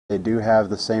They do have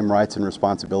the same rights and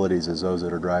responsibilities as those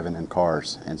that are driving in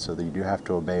cars, and so you do have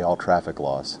to obey all traffic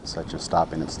laws, such as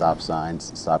stopping at stop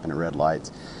signs, stopping at red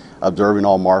lights, observing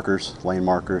all markers, lane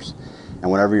markers,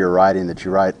 and whenever you're riding, that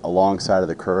you ride alongside of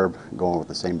the curb, going with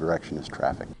the same direction as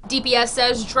traffic. DPS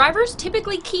says drivers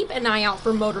typically keep an eye out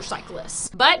for motorcyclists,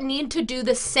 but need to do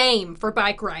the same for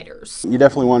bike riders. You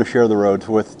definitely want to share the roads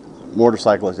with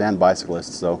motorcyclists and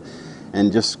bicyclists, and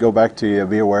just go back to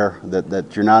be aware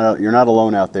that you're not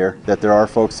alone out there, that there are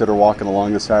folks that are walking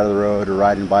along the side of the road or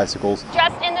riding bicycles.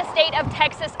 Just in the state of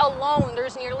Texas alone,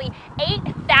 there's nearly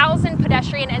 8,000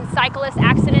 pedestrian and cyclist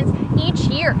accidents each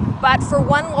year. But for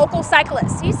one local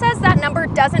cyclist, he says that number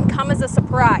doesn't come as a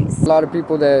surprise. A lot of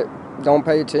people that don't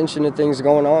pay attention to things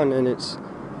going on, and it's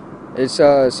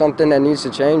something that needs to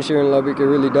change here in Lubbock. It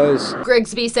really does.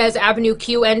 Grigsby says Avenue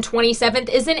Q and 27th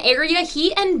is an area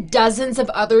he and dozens of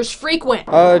others frequent.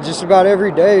 Just about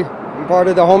every day. I'm part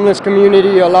of the homeless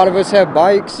community. A lot of us have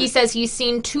bikes. He says he's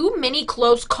seen too many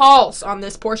close calls on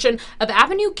this portion of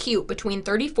Avenue Q between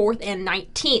 34th and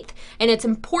 19th, and it's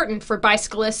important for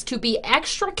bicyclists to be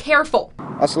extra careful.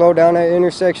 I slow down at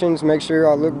intersections, make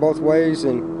sure I look both ways,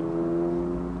 and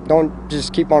don't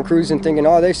just keep on cruising thinking,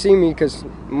 oh, they see me, because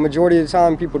majority of the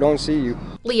time people don't see you.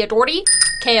 Leah Doherty,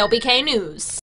 KLBK News.